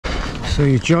So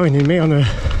you're joining me on a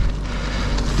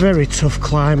very tough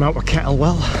climb out of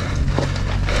Kettlewell,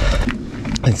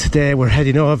 and today we're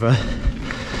heading over,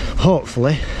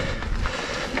 hopefully,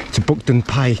 to Buckden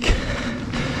Pike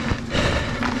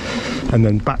and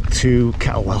then back to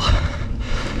Kettlewell.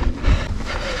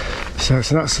 So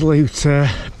it's an absolute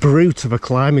brute of a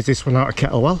climb is this one out of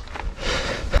Kettlewell.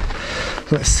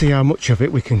 Let's see how much of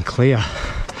it we can clear.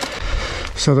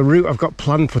 So the route I've got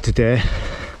planned for today,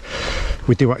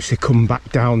 we do actually come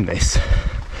back down this,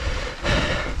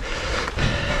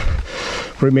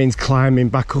 but it means climbing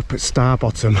back up at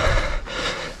Starbottom.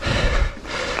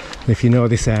 If you know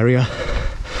this area,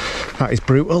 that is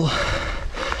brutal.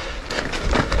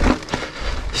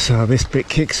 So this bit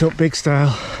kicks up big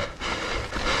style.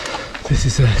 This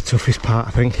is the toughest part,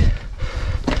 I think.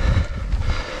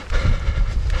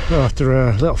 Well, after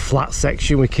a little flat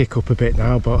section we kick up a bit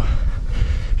now, but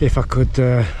if I could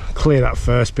clear that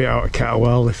first bit out of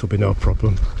Kettlewell, this will be no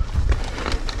problem.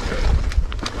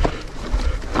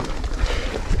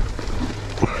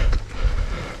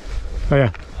 Oh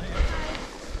yeah,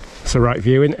 it's a right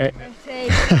view, isn't it?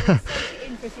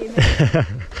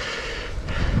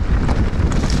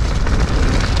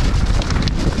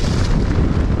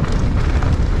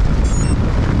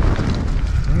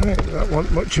 Right, that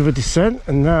wasn't much of a descent,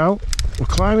 and now we're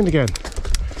climbing again.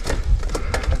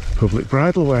 Public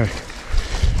bridleway.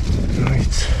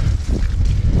 Right.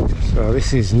 So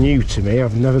this is new to me.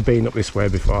 I've never been up this way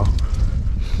before.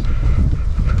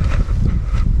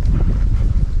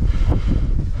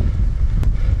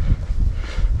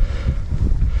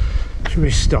 Should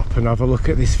we stop and have a look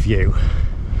at this view?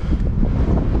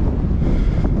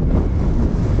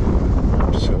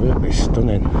 Absolutely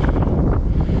stunning.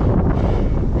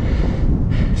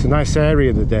 It's a nice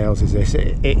area, the Dales, is this.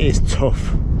 It is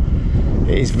tough.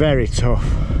 It is very tough,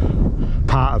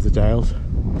 part of the Dales.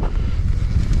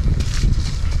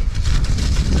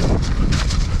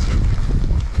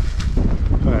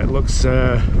 Right, it looks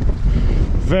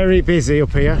very busy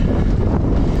up here.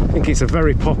 I think it's a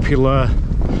very popular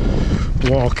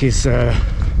walk, is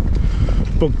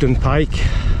Buckden Pike.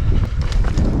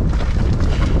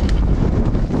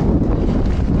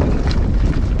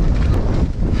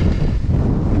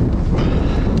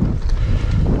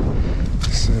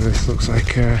 This looks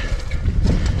like a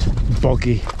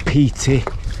boggy, peaty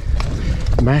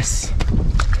mess.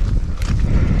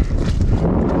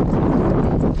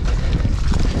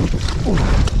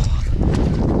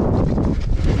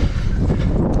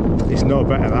 It's no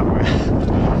better that way.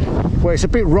 Well, it's a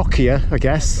bit rockier, I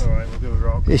guess. Alright, we'll do a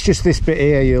rock. It's just this bit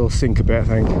here you'll sink a bit, I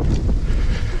think.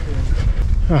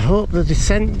 I hope the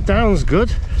descent down's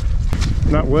good.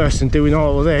 Not worse than doing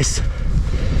all of this,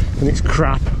 and it's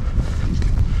crap.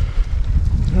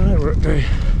 Right, we're at the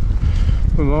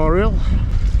memorial.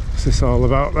 What's this all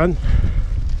about then?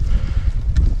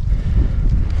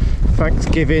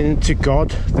 Thanksgiving to God,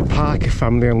 the Parker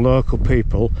family and local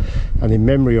people, and in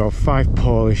memory of 5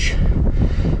 Polish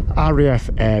RAF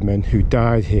airmen who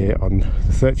died here on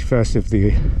the 31st of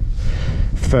the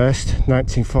 1st,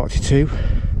 1942,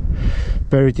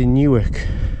 buried in Newark.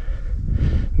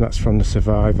 And that's from the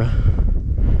survivor.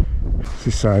 It's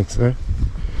the sign there.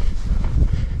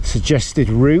 Suggested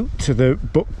route to the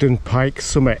Buckden Pike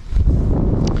summit.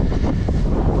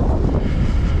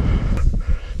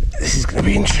 This is going to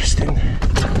be interesting.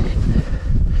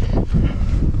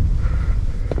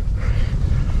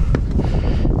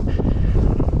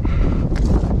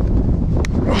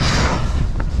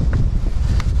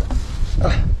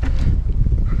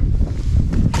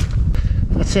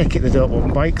 I take it they don't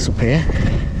want bikes up here.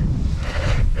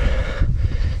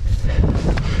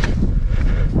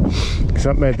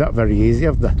 That made that very easy,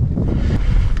 have they?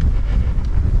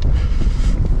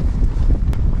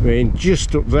 I mean,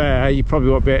 just up there you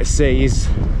probably won't be able to see is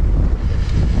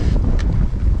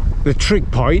the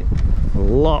trig point. A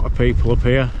lot of people up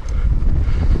here.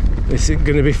 This isn't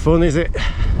going to be fun, is it?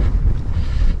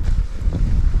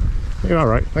 You're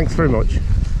alright, thanks very much.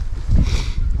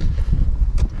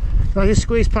 Can I just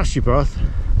squeeze past you both?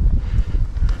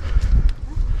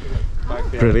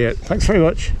 Brilliant, thanks very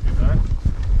much.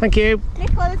 Thank you.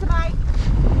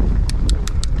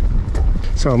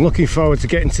 So I'm looking forward to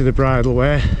getting to the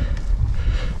bridleway.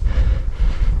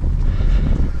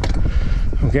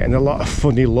 I'm getting a lot of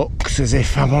funny looks as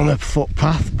if I'm on a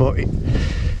footpath, but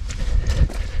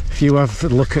if you have a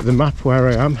look at the map where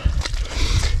I am,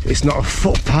 it's not a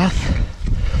footpath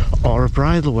or a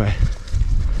bridleway.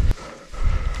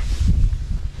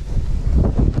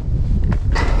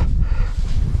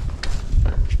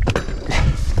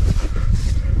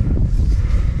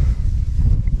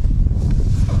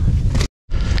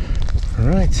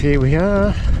 Right, here we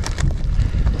are.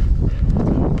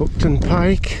 Buckden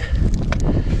Pike.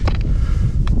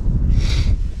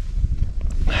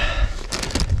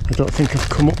 I don't think I've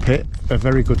come up it a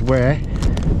very good way.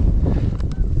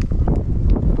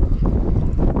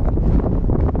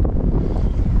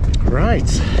 Right,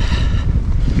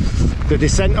 the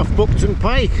descent of Buckden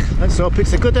Pike. Let's hope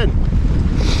it's a good one.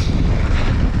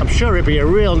 I'm sure it'll be a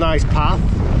real nice path.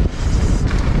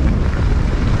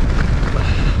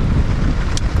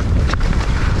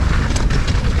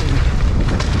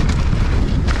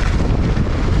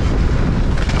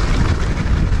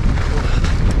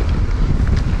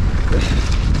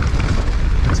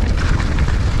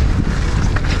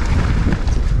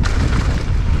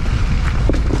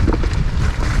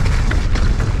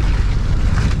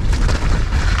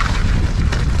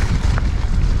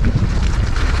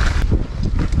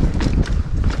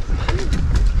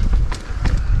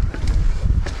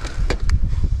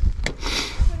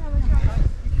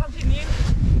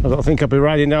 I don't think I'll be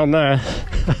riding down there.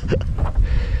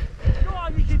 Go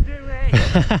on, you can do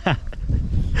it.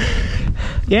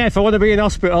 Yeah, if I want to be in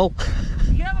hospital.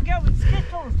 You never go with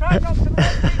Skittles, try not to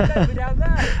walk over down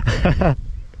there.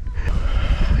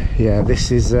 Yeah,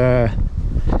 this is a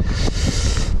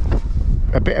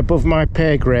bit above my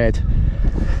pay grade.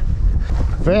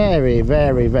 Very,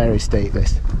 very, very steep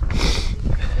this.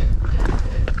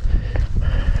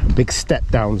 Big step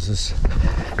downs.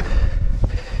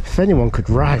 If anyone could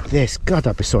ride this, God,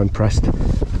 I'd be so impressed.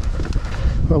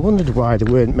 I wondered why there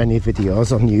weren't many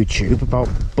videos on YouTube about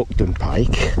Buckden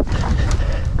Pike.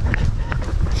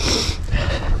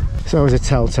 It's always a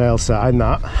telltale sign,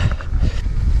 that.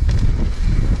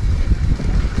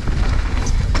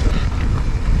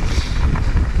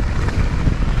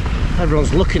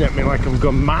 Everyone's looking at me like I'm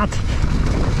gone mad.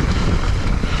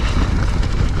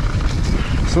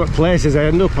 Some places I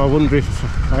end up, I wonder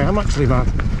if I am actually mad.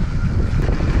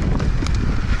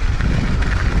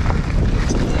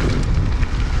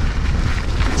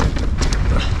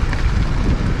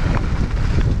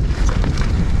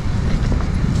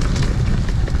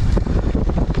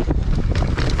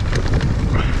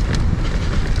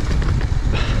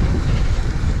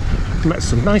 Met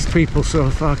some nice people so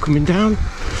far coming down.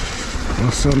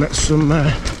 Also met some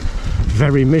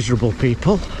very miserable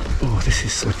people. Oh, this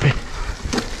is slippy.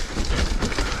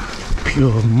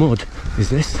 Pure mud is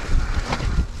this.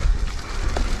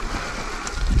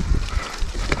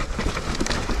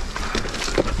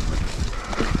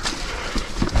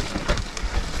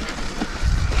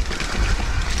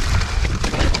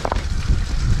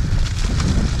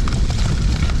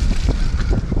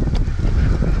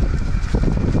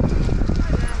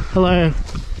 Hello.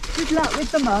 Good luck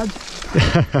with the mud.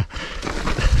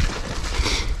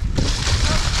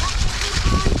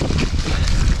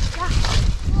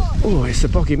 Oh, it's a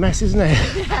boggy mess, isn't it?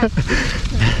 Yeah.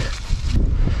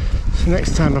 So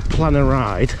next time I plan a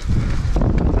ride,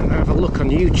 I'm gonna have a look on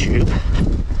YouTube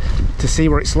to see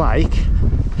what it's like.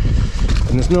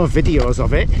 And there's no videos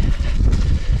of it.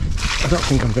 I don't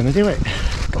think I'm going to do it.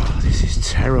 Oh, this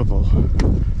is terrible.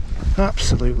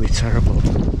 Absolutely terrible.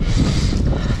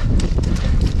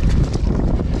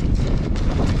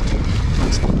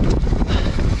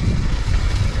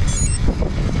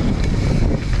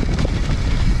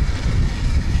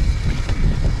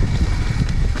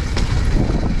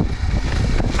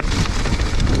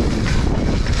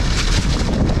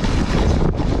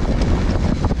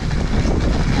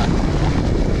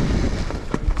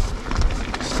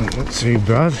 Not too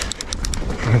bad.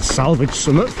 Try and salvage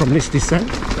something from this descent.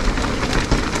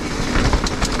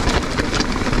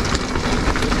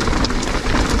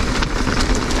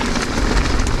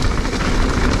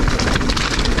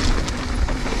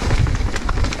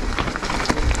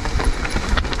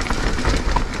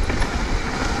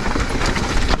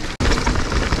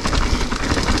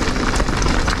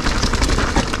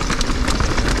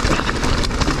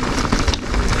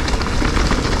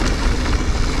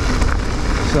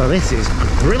 So this is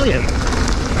brilliant.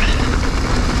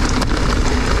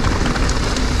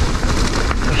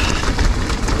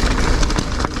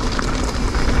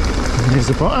 And there's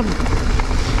the bottom.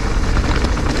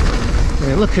 I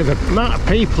mean, look at the amount of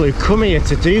people who come here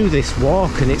to do this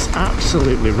walk, and it's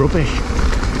absolutely rubbish.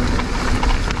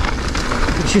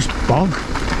 It's just bog.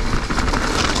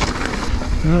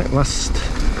 Right, last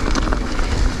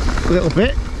little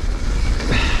bit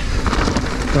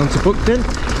down to Buckden.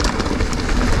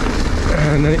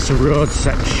 And then it's a road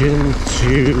section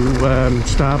to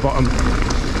Starbottom,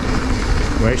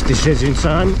 where it's decision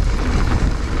time.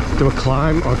 Do I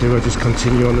climb or do I just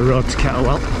continue on the road to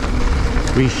Kettlewell?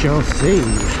 We shall see.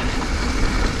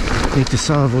 Need to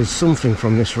salvage something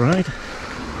from this ride.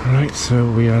 Right, so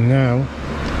we are now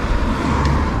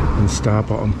and Star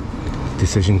Bottom.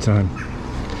 Decision time.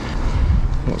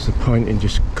 What's the point in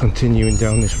just continuing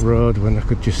down this road when I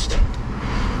could just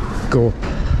go up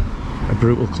a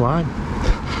brutal climb?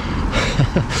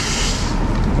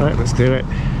 Right, let's do it.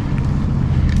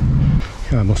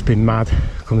 I must be mad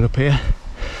coming up here.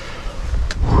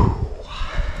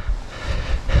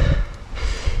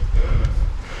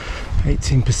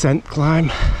 18% climb.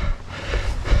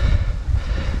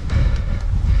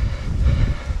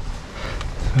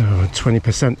 Oh,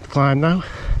 20% climb now.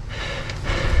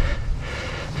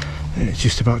 It's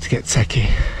just about to get techie.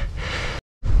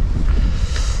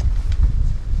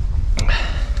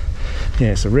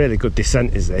 Yeah, it's a really good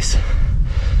descent is this.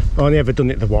 I've only ever done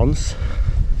it the once.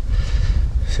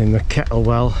 It's in the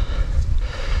Kettlewell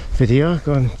video,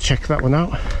 go and check that one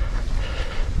out.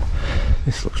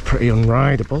 This looks pretty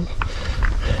unrideable.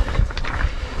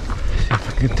 See if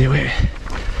I can do it.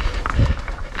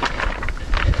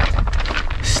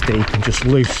 Steep and just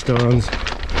loose stones.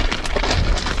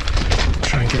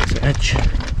 Try and get to the edge.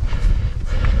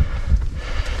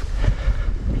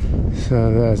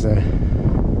 So there's a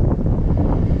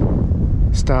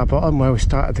Star Bottom where we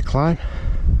started the climb.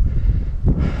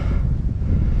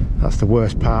 That's the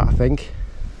worst part, I think.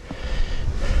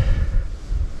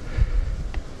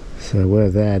 So we're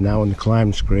there now on the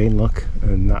climb screen, look,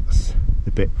 and that's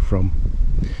the bit from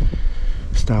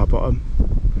Star Bottom.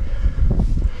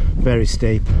 Very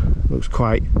steep, looks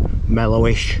quite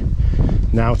mellowish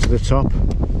now to the top.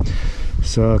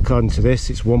 So according to this,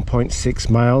 it's 1.6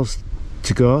 miles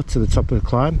to go to the top of the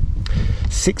climb.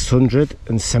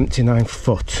 679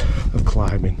 foot of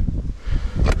climbing.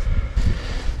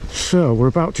 So we're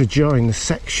about to join the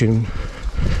section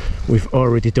we've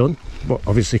already done, but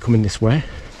obviously coming this way.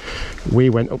 We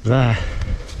went up there,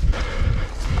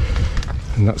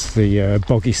 and that's the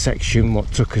boggy section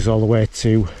what took us all the way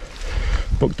to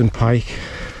Buckden Pike.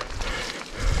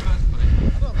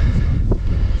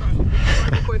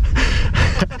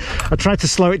 I tried to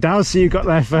slow it down so you got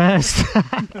there first.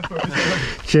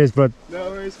 Cheers, bud.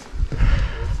 No worries.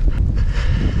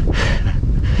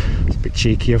 It's a bit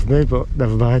cheeky of me, but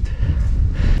never mind.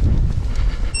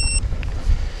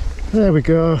 There we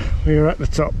go, we're at the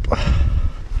top.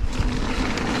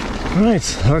 Right,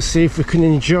 let's see if we can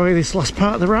enjoy this last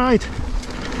part of the ride.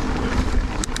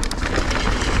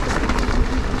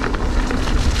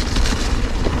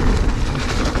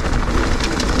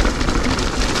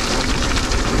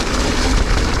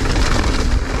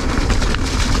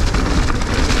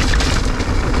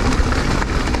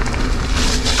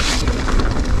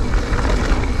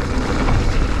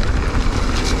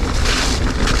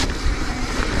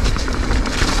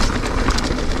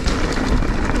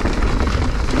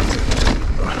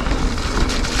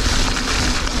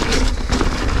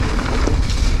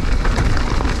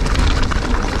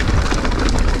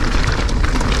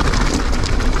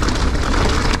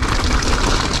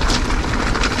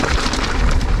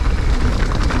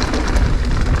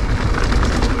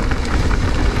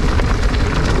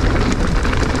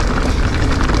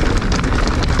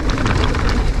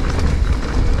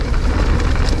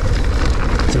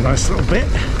 Nice little bit.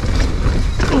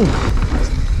 Ooh.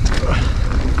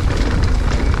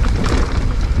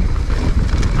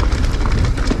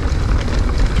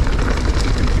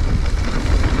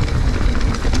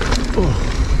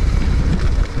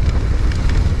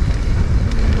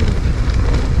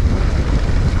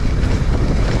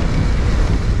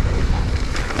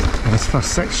 Nice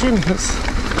fast section. Let's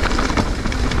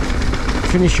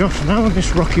finish off now on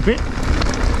this rocky bit. I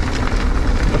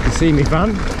can see my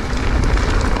van.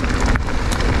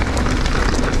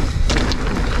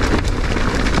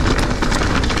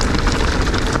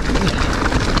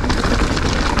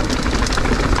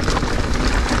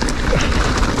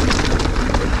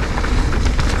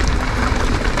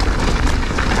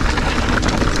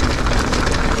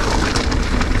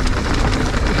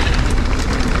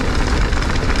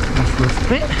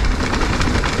 Bit. Oh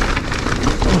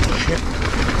shit.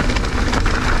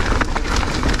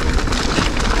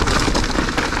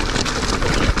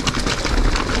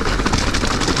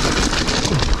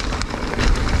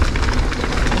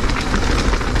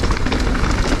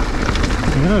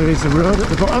 Yeah, there is a road at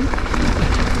the bottom.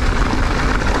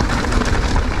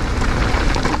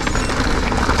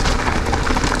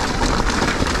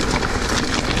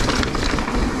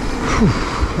 Whew,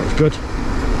 that's good.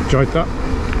 Enjoyed that.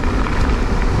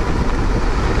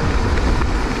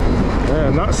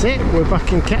 And that's it, we're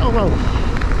back in Kettlewell.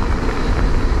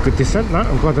 Good descent that,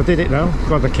 I'm glad I did it now.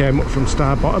 Glad I came up from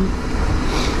Star Bottom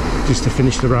just to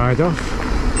finish the ride off.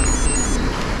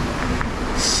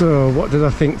 So what did I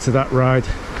think to that ride?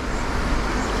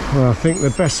 Well, I think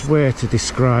the best way to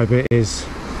describe it is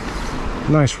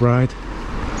Nice ride.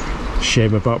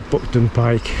 Shame about Buckden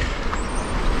Pike,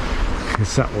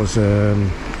 because that was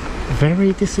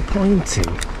very disappointing.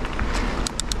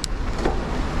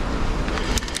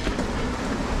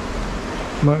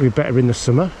 Might be better in the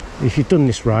summer. If you've done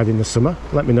this ride in the summer,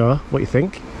 let me know what you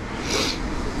think.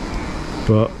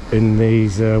 But in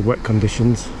these wet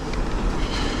conditions,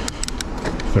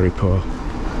 very poor.